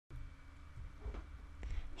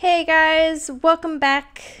Hey guys, welcome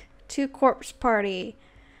back to Corpse Party.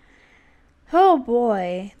 Oh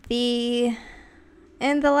boy, in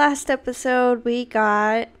the last episode we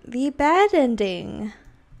got the bad ending.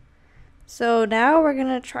 So now we're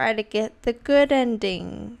gonna try to get the good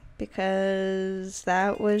ending because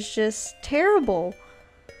that was just terrible.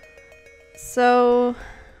 So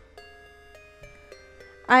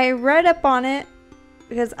I read up on it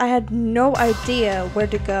because I had no idea where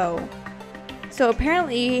to go. So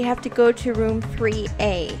apparently you have to go to room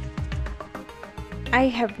 3A. I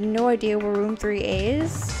have no idea where room 3A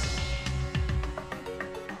is.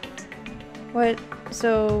 What?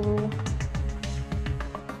 So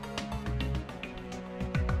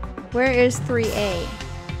where is 3A?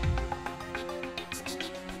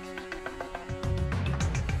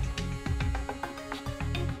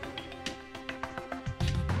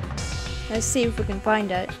 Let's see if we can find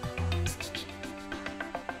it.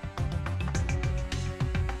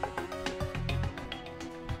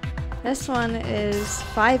 This one is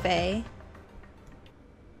 5A.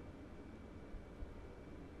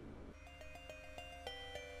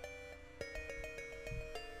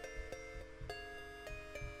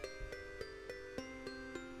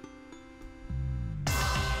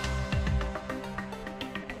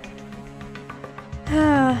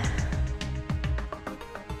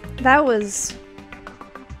 That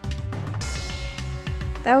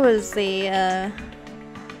was the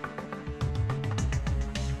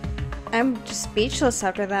I'm just speechless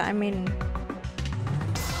after that. I mean,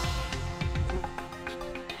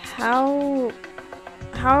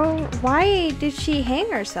 why did she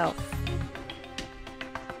hang herself?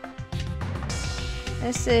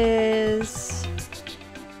 This is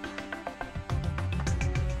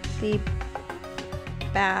the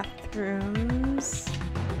bathrooms.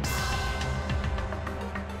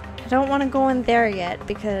 I don't want to go in there yet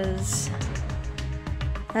because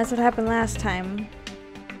that's what happened last time.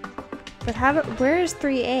 But where is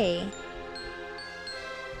 3A?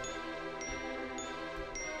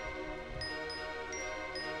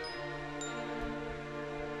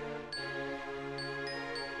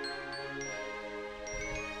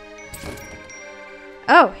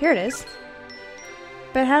 Oh, here it is.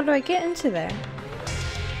 But how do I get into there?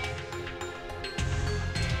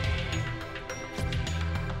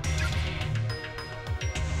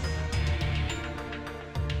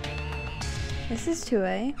 This is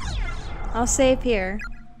 2A. I'll save here.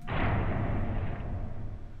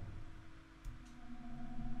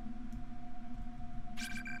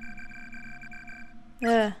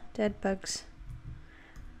 Ugh, dead bugs.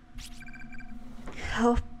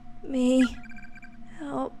 Help me.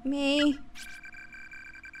 Help me.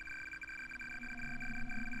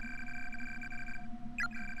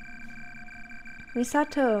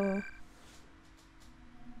 Misato.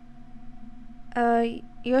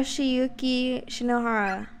 Yoshiyuki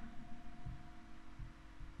Shinohara.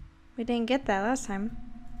 We didn't get that last time.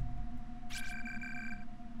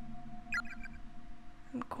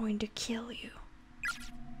 I'm going to kill you.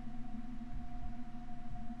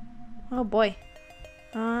 Oh boy.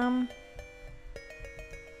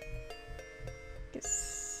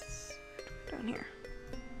 Guess down here.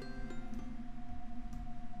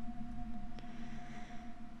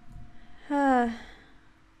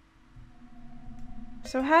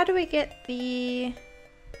 So how do we get the...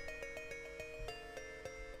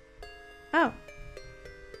 Oh.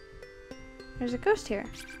 There's a ghost here.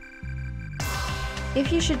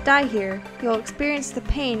 If you should die here, you'll experience the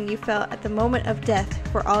pain you felt at the moment of death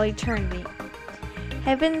for all eternity.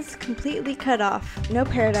 Heaven's completely cut off. No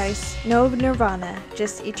paradise, no nirvana,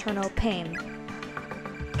 just eternal pain.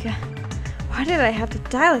 God, why did I have to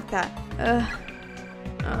die like that?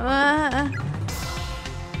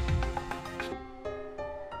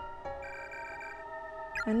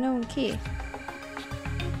 Unknown key.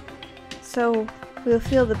 So, we'll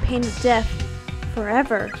feel the pain of death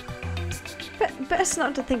forever. But best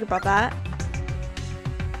not to think about that.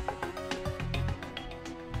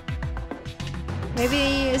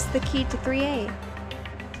 Maybe it's the key to 3A.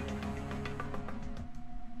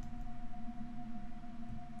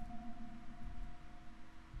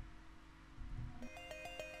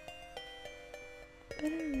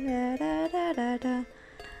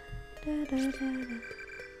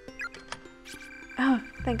 Oh,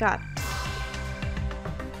 thank God.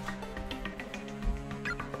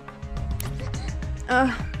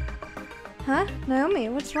 Huh? Naomi,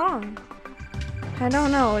 what's wrong? I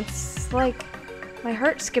don't know, it's like my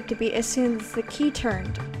heart skipped a beat as soon as the key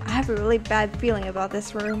turned. I have a really bad feeling about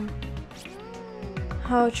this room.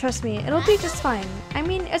 Oh, trust me, it'll be just fine. I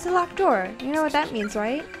mean, it's a locked door. You know what that means,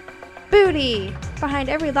 right? Booty! behind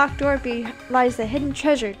every locked door lies a hidden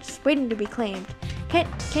treasure just waiting to be claimed.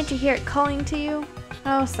 Can't you hear it calling to you?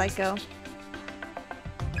 Oh, psycho.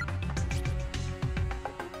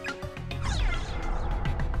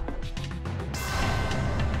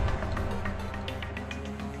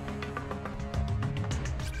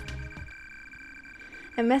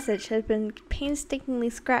 A message had been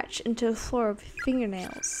painstakingly scratched into the floor with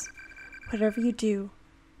fingernails. Whatever you do,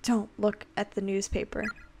 don't look at the newspaper.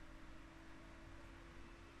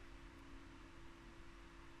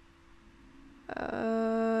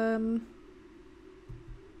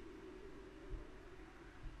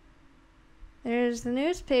 There's the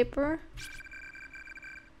newspaper.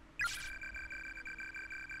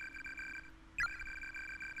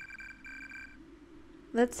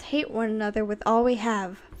 Let's hate one another with all we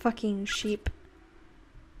have, fucking sheep.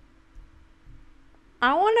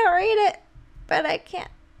 I want to read it, but I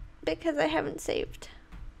can't because I haven't saved.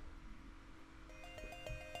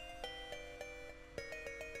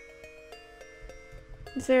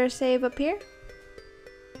 Is there a save up here?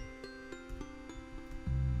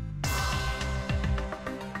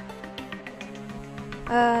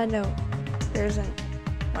 No. There isn't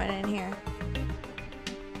one in here.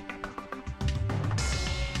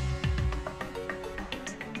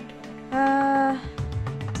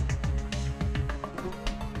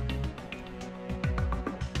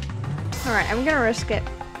 Alright, I'm gonna risk it.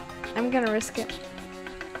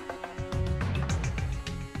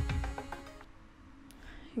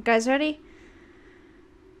 You guys ready?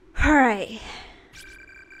 Alright.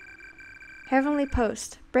 Heavenly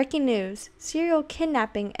Post. Breaking news. Serial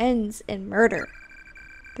kidnapping ends in murder.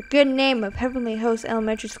 The good name of Heavenly Host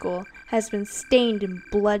Elementary School has been stained in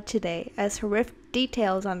blood today as horrific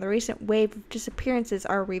details on the recent wave of disappearances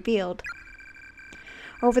are revealed.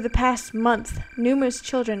 Over the past month, numerous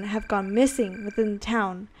children have gone missing within the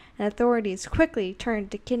town, and authorities quickly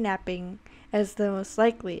turned to kidnapping as the most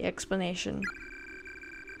likely explanation.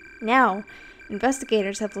 Now,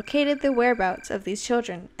 investigators have located the whereabouts of these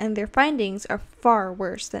children, and their findings are far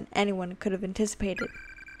worse than anyone could have anticipated.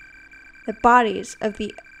 The bodies of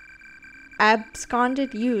the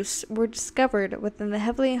absconded youths were discovered within the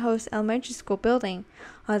Heavenly Host Elementary School building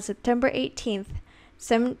on September 18th,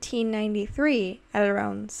 1793 at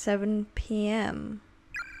around 7 p.m.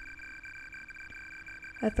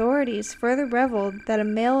 Authorities further revealed that a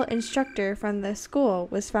male instructor from the school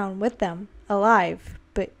was found with them, alive,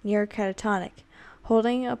 but near catatonic,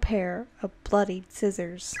 holding a pair of bloodied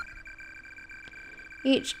scissors.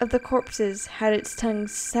 Each of the corpses had its tongue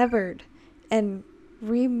severed and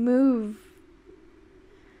removed.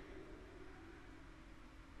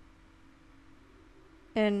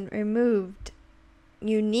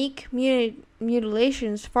 Unique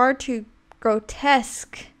mutilations far too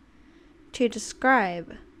grotesque to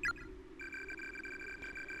describe.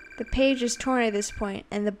 The page is torn at this point,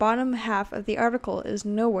 and the bottom half of the article is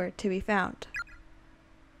nowhere to be found.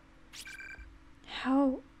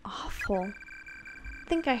 How awful. I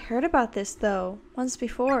think I heard about this, though, once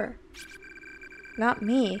before. Not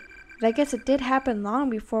me, but I guess it did happen long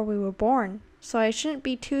before we were born, so I shouldn't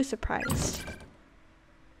be too surprised.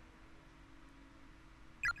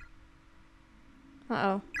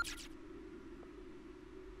 Uh-oh.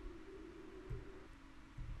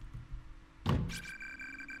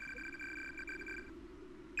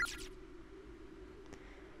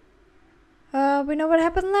 We know what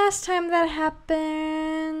happened last time that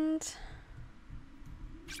happened.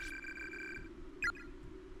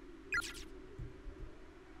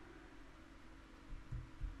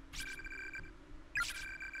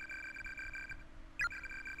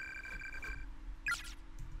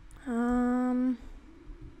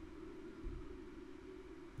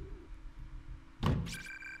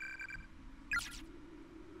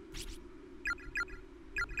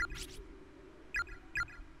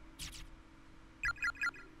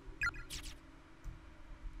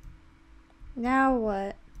 Now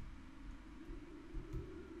what?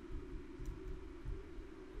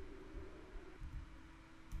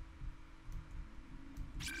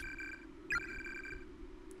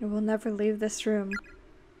 I will never leave this room.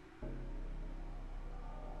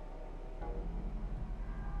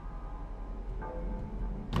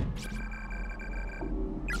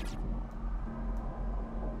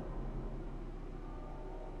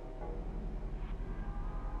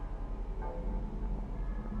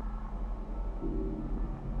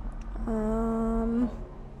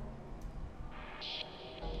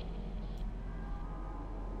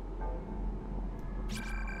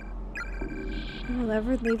 I'll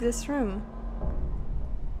never leave this room.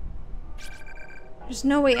 There's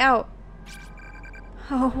no way out.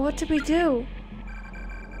 Oh, what do we do?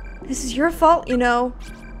 This is your fault, you know.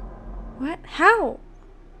 What? How?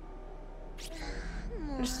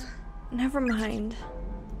 Just, never mind.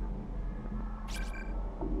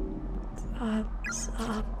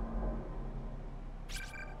 Stop.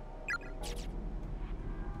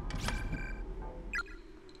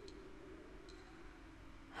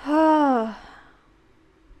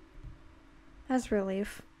 That's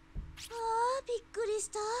relief.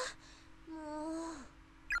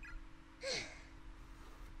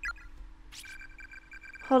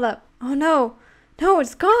 Hold up. Oh no! No,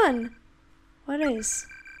 it's gone! What is?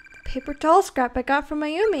 The paper doll scrap I got from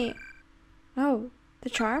Mayumi. Oh, the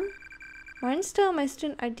charm? Mine's still in my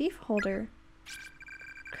student ID holder.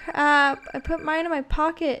 Crap, I put mine in my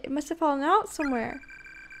pocket. It must have fallen out somewhere.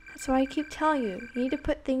 That's why I keep telling you, you need to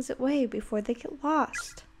put things away before they get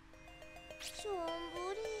lost.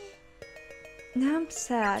 Now I'm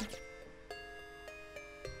sad.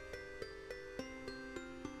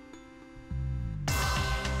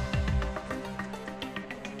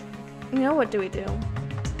 You know, what do we do?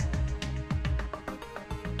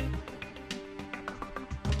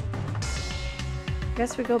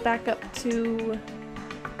 Guess we go back up to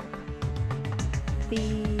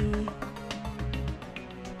the...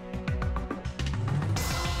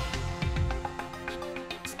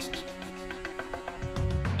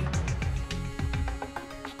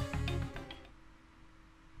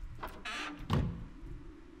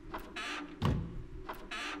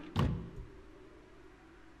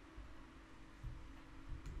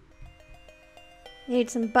 Need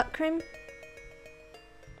some butt cream?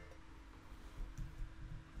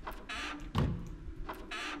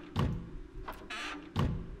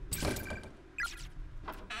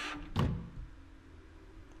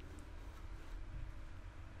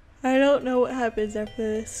 I don't know what happens after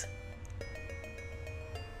this.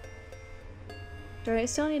 Do I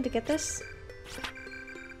still need to get this?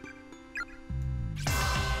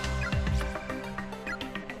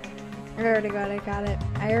 I already got it.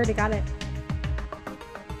 I already got it.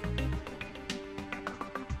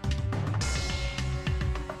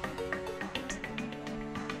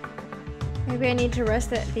 Maybe I need to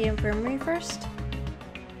rest at the infirmary first?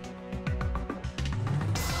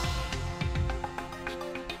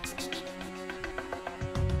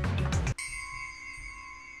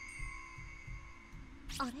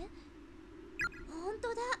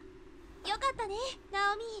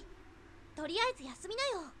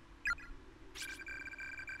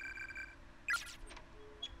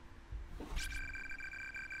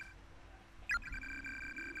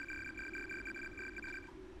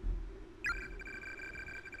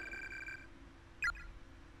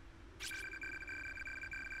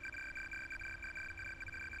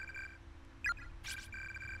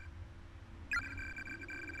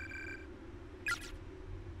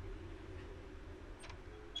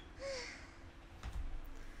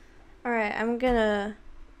 Alright, I'm gonna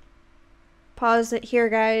pause it here,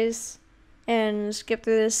 guys, and skip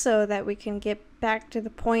through this so that we can get back to the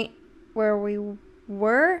point where we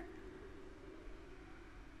were.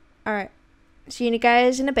 Alright, see you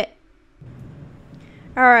guys in a bit.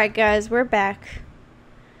 Alright, guys, we're back.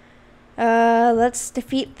 Let's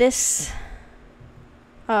defeat this.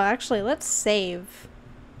 Oh, actually, let's save.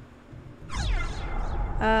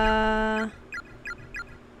 Right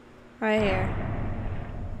here.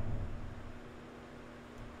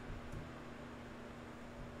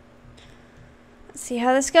 Let's see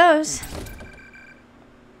how this goes.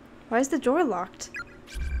 Why is the door locked?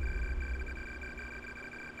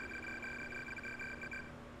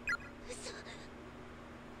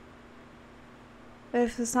 But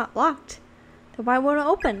if it's not locked, then why won't it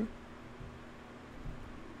open?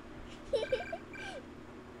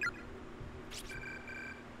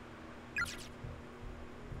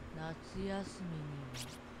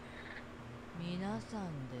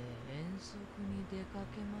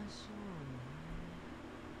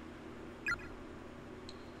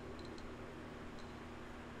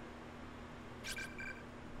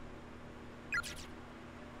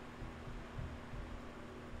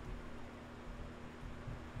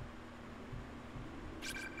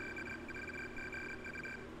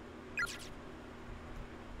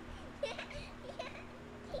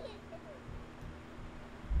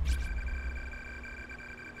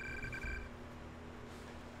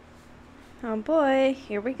 Oh boy,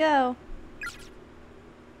 here we go.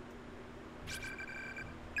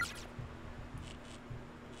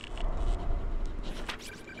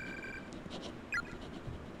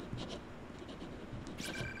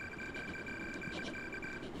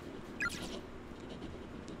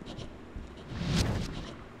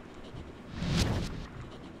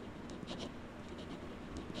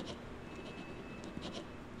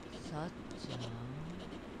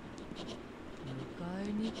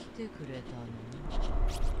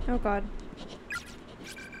 Oh god.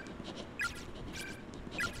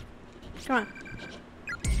 Come on.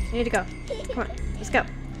 I need to go. Come on, let's go.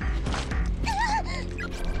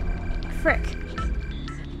 Frick.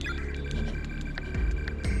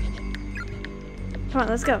 Come on,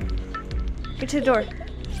 let's go. Get to the door.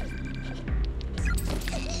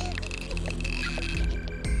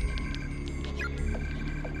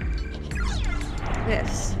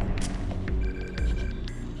 Yes.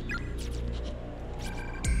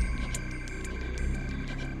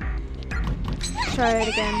 Try it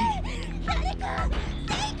again.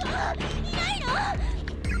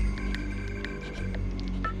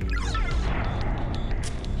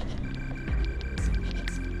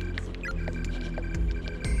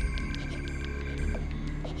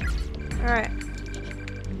 Alright.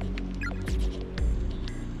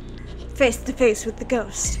 Face to face with the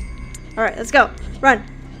ghost. Alright, let's go. Run.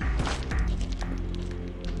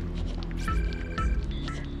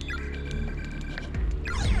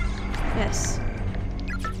 Yes.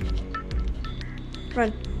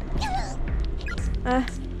 Run.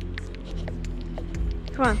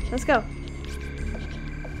 Come on, let's go.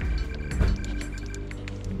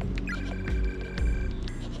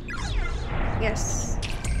 Yes.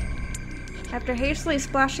 After hastily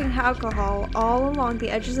splashing alcohol all along the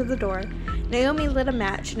edges of the door, Naomi lit a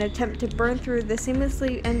match in an attempt to burn through the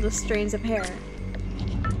seamlessly endless strands of hair.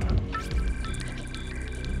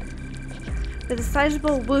 With a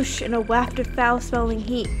sizable whoosh and a waft of foul-smelling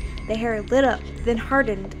heat, the hair lit up, then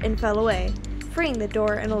hardened and fell away, freeing the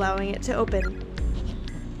door and allowing it to open.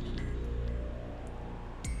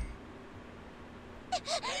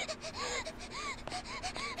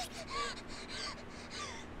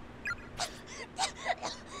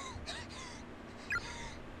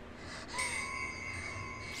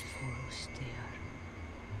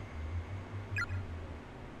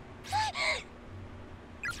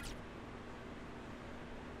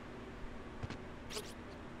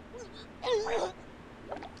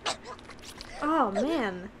 Oh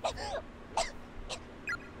man.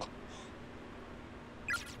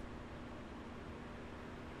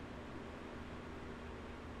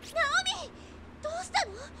 Naomi! どうした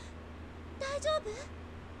の? 大丈夫?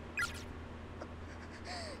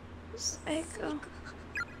 Psycho.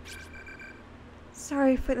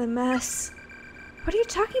 Sorry for the mess. What are you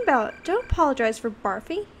talking about? Don't apologize for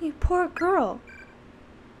barfing, you poor girl.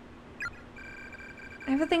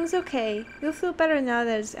 Everything's okay. You'll feel better now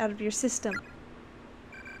that it's out of your system.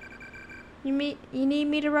 You need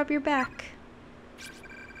me to rub your back?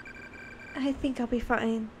 I think I'll be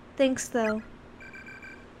fine. Thanks, though.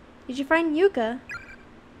 Did you find Yuka?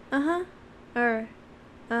 Uh-huh.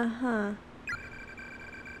 Uh-huh.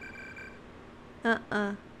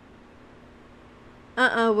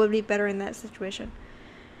 Would be better in that situation.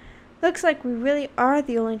 Looks like we really are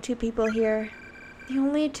the only two people here. The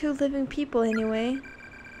only two living people, anyway.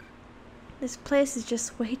 This place is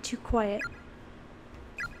just way too quiet.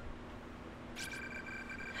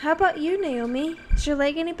 How about you, Naomi? Is your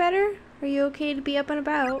leg any better? Are you okay to be up and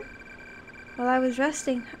about? While I was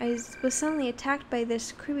resting, I was suddenly attacked by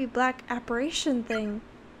this creepy black apparition thing.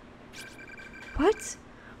 What?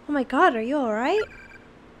 Oh my god, are you alright?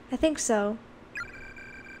 I think so.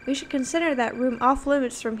 We should consider that room off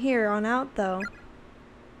limits from here on out, though.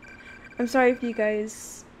 I'm sorry if you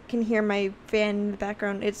guys can hear my fan in the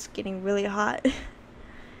background. It's getting really hot.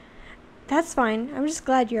 That's fine. I'm just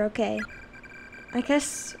glad you're okay. I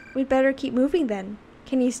guess we'd better keep moving then.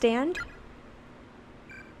 Can you stand?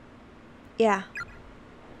 Yeah.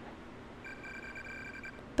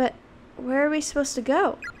 But where are we supposed to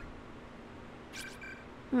go?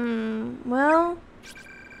 Well,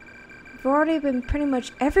 we've already been pretty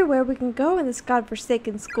much everywhere we can go in this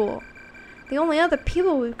godforsaken school. The only other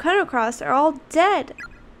people we've come across are all dead.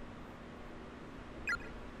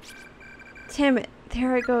 Damn it,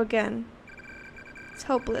 there I go again. It's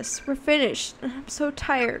hopeless. We're finished. I'm so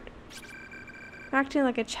tired. I'm acting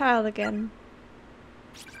like a child again.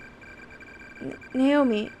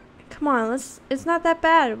 Naomi, come on, it's not that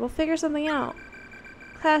bad. We'll figure something out.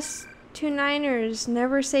 Class 2-9ers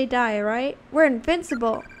never say die, right? We're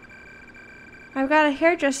invincible. I've got a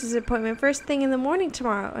hairdresser's appointment first thing in the morning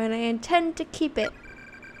tomorrow, and I intend to keep it.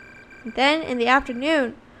 And then, in the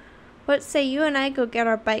afternoon, what say you and I go get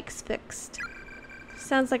our bikes fixed?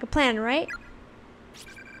 Sounds like a plan, right?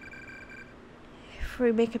 If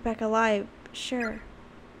we make it back alive, sure.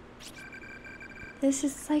 This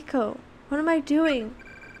is psycho. What am I doing?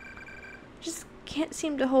 Just can't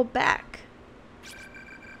seem to hold back.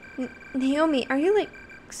 Naomi, are you like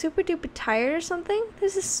super duper tired or something?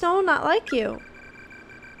 This is so not like you.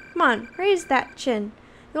 Come on, raise that chin.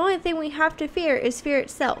 The only thing we have to fear is fear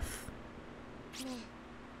itself. ね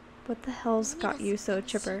What the hell's got you so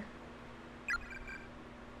chipper?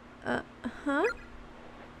 Huh?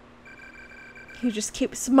 You just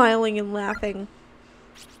keep smiling and laughing.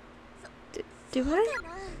 Do え I? か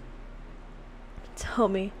な Tell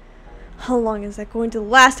me, how long is that going to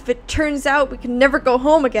last if it turns out we can never go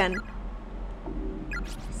home again?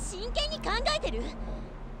 真剣に考えてる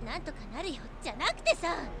なんとかなるよじゃなくて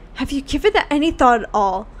さ Have you given that any thought at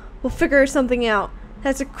all? We'll figure something out.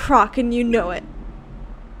 That's a crock and you know it.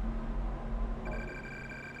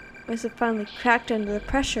 Was it finally cracked under the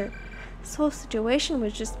pressure? This whole situation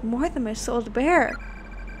was just more than my soul to bear.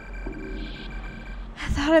 I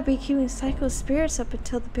thought I'd be keeping Psycho's spirits up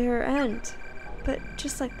until the bitter end. But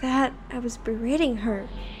just like that, I was berating her,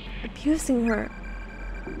 abusing her.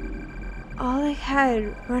 All I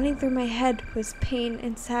had running through my head was pain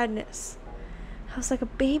and sadness. I was like a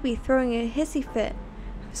baby throwing a hissy fit.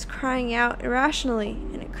 I was crying out irrationally,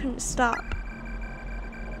 and it couldn't stop.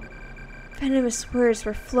 Venomous words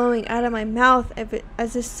were flowing out of my mouth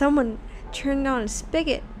as if someone had turned on a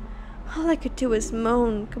spigot. All I could do was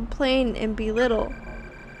moan, complain, and belittle.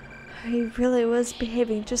 I really was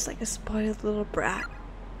behaving just like a spoiled little brat.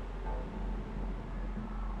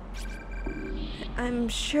 I'm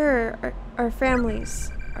sure our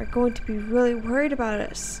families are going to be really worried about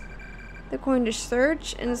us. They're going to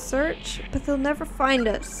search and search, but they'll never find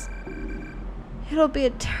us. It'll be a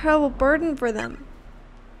terrible burden for them.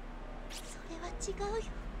 それは違うよ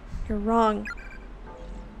You're wrong.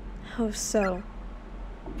 How so?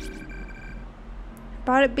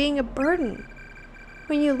 About it being a burden.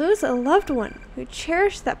 When you lose a loved one, you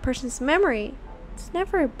cherish that person's memory. It's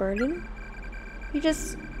never a burden. You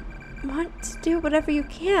just want to do whatever you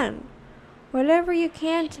can. Whatever you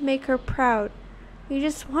can to make her proud. You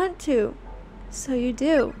just want to. So you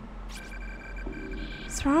do.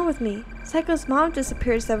 What's wrong with me? Psycho's mom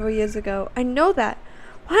disappeared several years ago. I know that.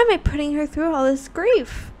 Why am I putting her through all this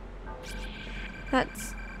grief?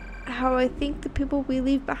 That's how I think the people we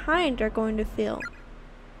leave behind are going to feel.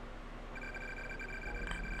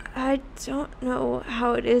 I don't know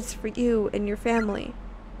how it is for you and your family.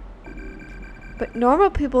 But normal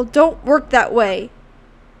people don't work that way.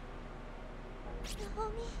 ナオ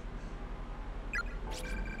ミ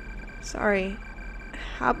Sorry.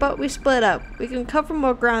 How about we split up? We can cover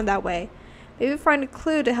more ground that way. Maybe find a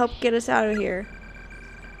clue to help get us out of here.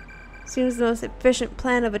 Seems the most efficient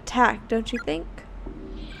plan of attack, don't you think?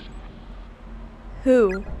 Who?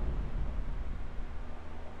 そん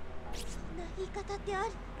な言い方ってある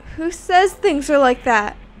Who says things are like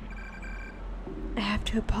that? I have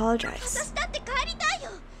to apologize. 私だって帰りたいよ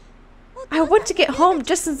I want to get home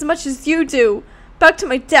just as much as you do. Back to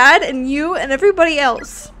my dad and you and everybody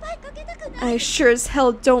else. いっぱいかけたくない I sure as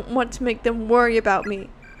hell don't want to make them worry about me.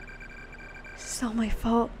 It's all my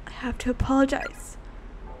fault. I have to apologize.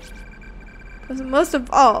 But most of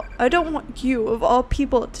all, I don't want you, of all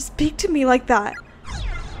people, to speak to me like that.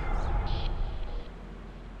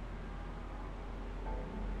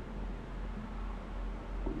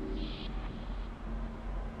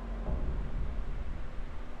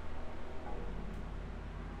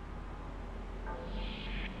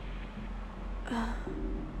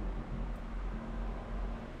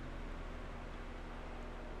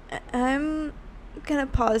 I'm gonna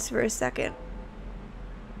pause for a second.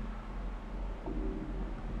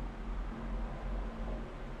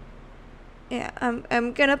 Yeah,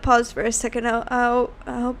 I'm gonna pause for a second.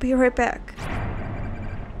 I'll be right back.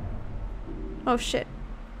 Oh shit.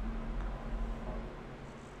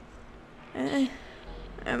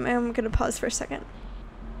 I'm gonna pause for a second.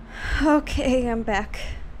 Okay, I'm back.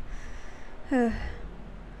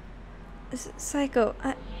 Psycho,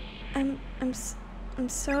 I'm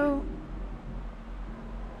so...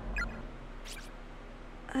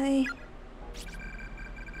 I'm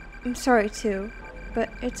sorry too, but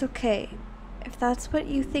it's okay. If that's what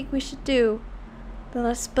you think we should do, then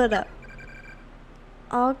let's split up.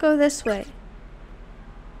 I'll go this way.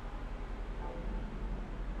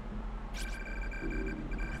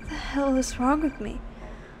 What the hell is wrong with me?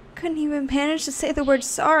 Couldn't even manage to say the word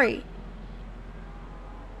sorry.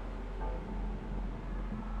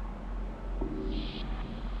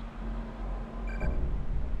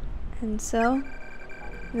 And so,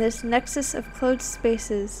 in this nexus of closed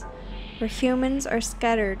spaces, where humans are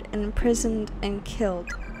scattered and imprisoned and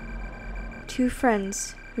killed, two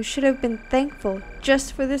friends who should have been thankful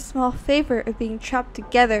just for this small favor of being trapped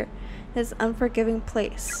together in this unforgiving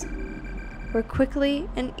place, were quickly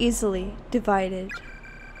and easily divided.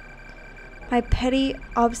 My petty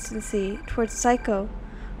obstinacy towards Psycho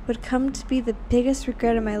would come to be the biggest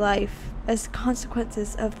regret of my life, as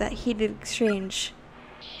consequences of that heated exchange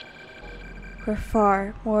were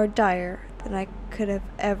far more dire than I could have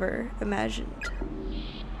ever imagined.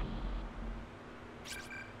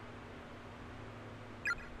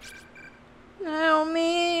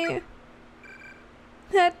 Naomi!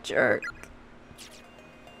 That jerk.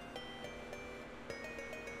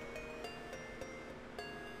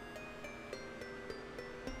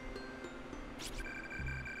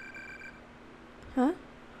 Huh?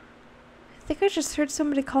 I think I just heard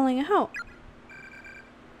somebody calling out.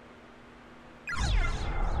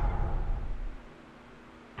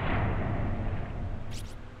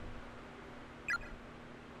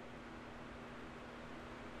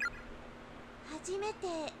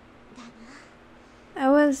 That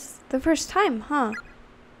was the first time, huh?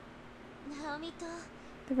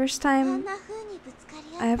 The first time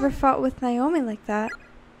I ever fought with Naomi like that.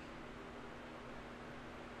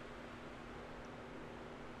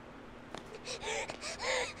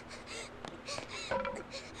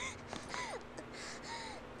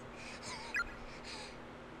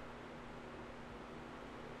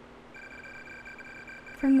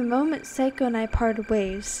 From the moment Psycho and I parted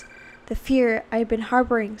ways, the fear I'd been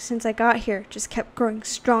harboring since I got here just kept growing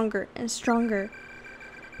stronger and stronger.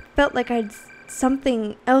 Felt like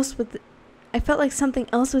something else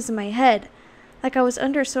was in my head, like I was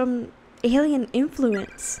under some alien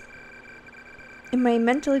influence. In my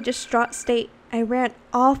mentally distraught state, I ran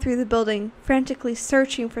all through the building, frantically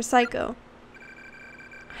searching for Psycho.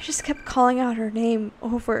 I just kept calling out her name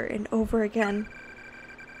over and over again.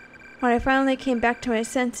 When I finally came back to my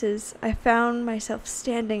senses, I found myself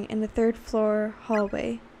standing in the third-floor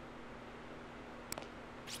hallway.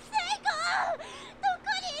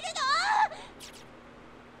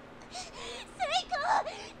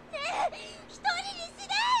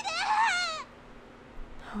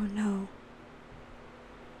 Oh no.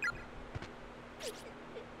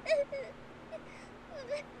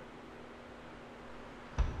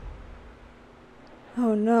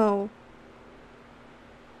 Oh no.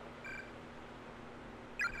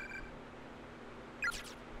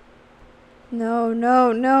 No,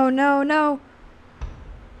 no, no, no, no.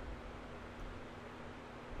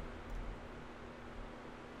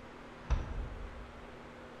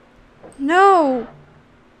 No.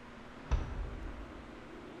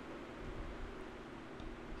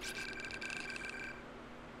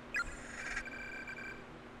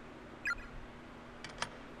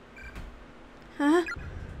 Huh?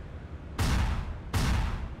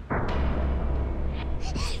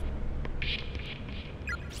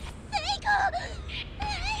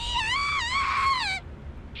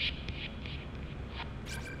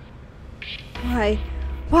 Why?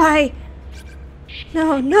 Why?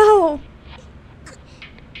 No, no!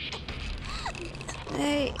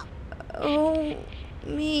 Hey, oh,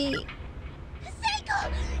 me.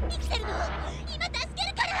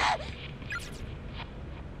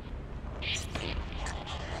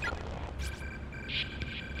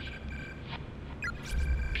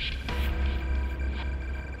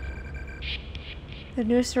 The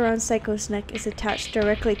noose around Psycho's neck is attached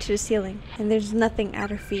directly to the ceiling, and there's nothing at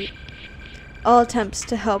her feet. All attempts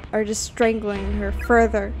to help are just strangling her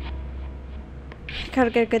further. I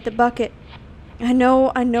gotta get the bucket. I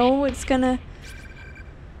know it's gonna...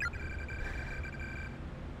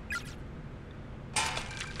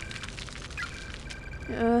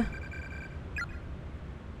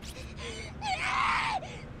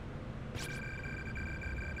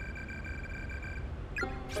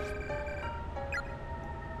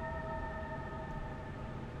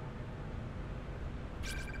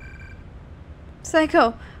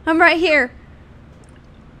 Psycho, I'm right here.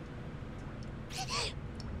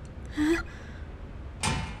 Huh?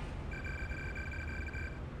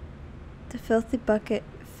 The filthy bucket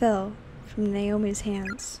fell from Naomi's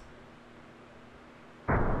hands.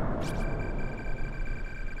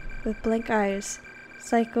 With blank eyes,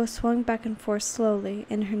 Psycho swung back and forth slowly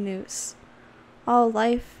in her noose. All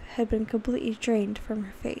life had been completely drained from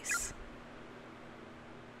her face.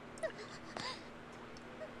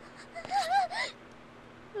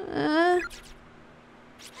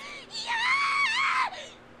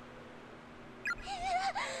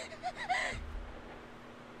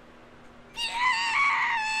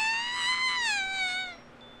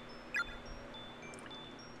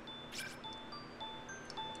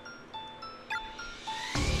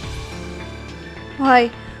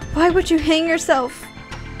 Why would you hang yourself?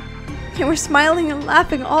 You were smiling and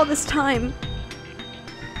laughing all this time.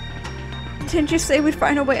 Didn't you say we'd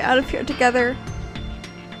find a way out of here together?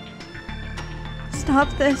 Stop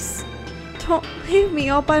this. Don't leave me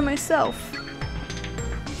all by myself.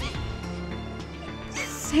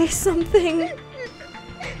 Say something.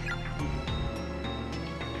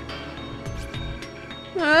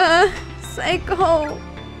 Psycho.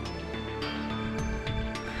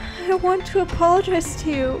 I want to apologize to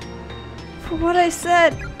you for what I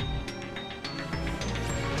said.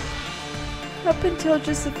 Up until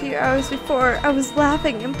just a few hours before, I was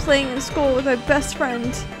laughing and playing in school with my best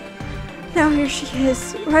friend. Now here she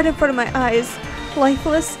is, right in front of my eyes,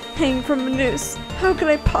 lifeless, hanging from a noose. How could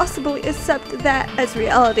I possibly accept that as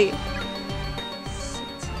reality?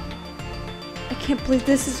 I can't believe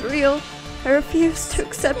this is real. I refuse to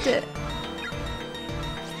accept it.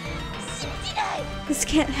 This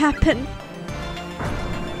can't happen.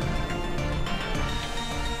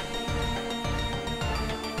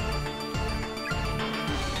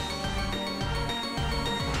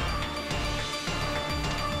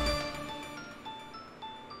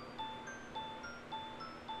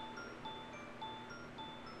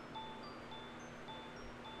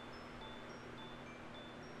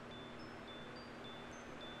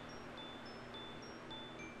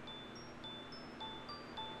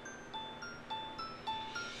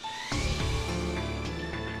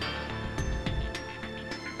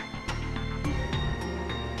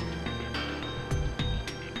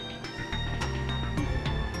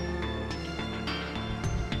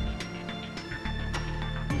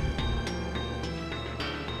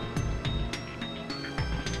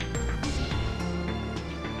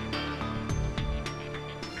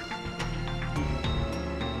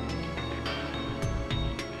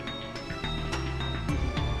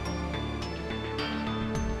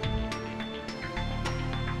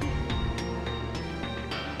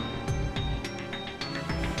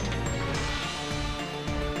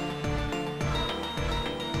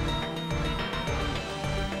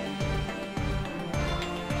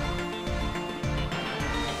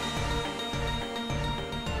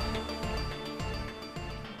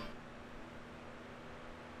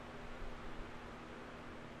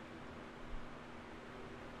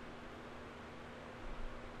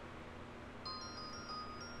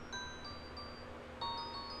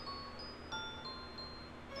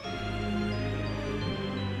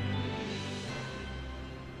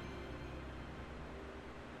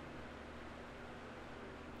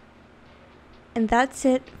 And that's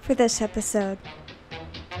it for this episode.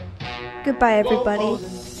 Goodbye, everybody.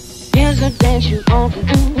 Here's a dance you ought to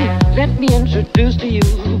do. Let me introduce to you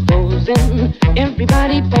posing.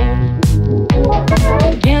 Everybody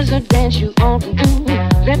pose. Here's a dance you ought to do.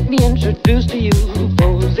 Let me introduce to you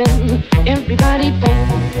posing. Everybody pose.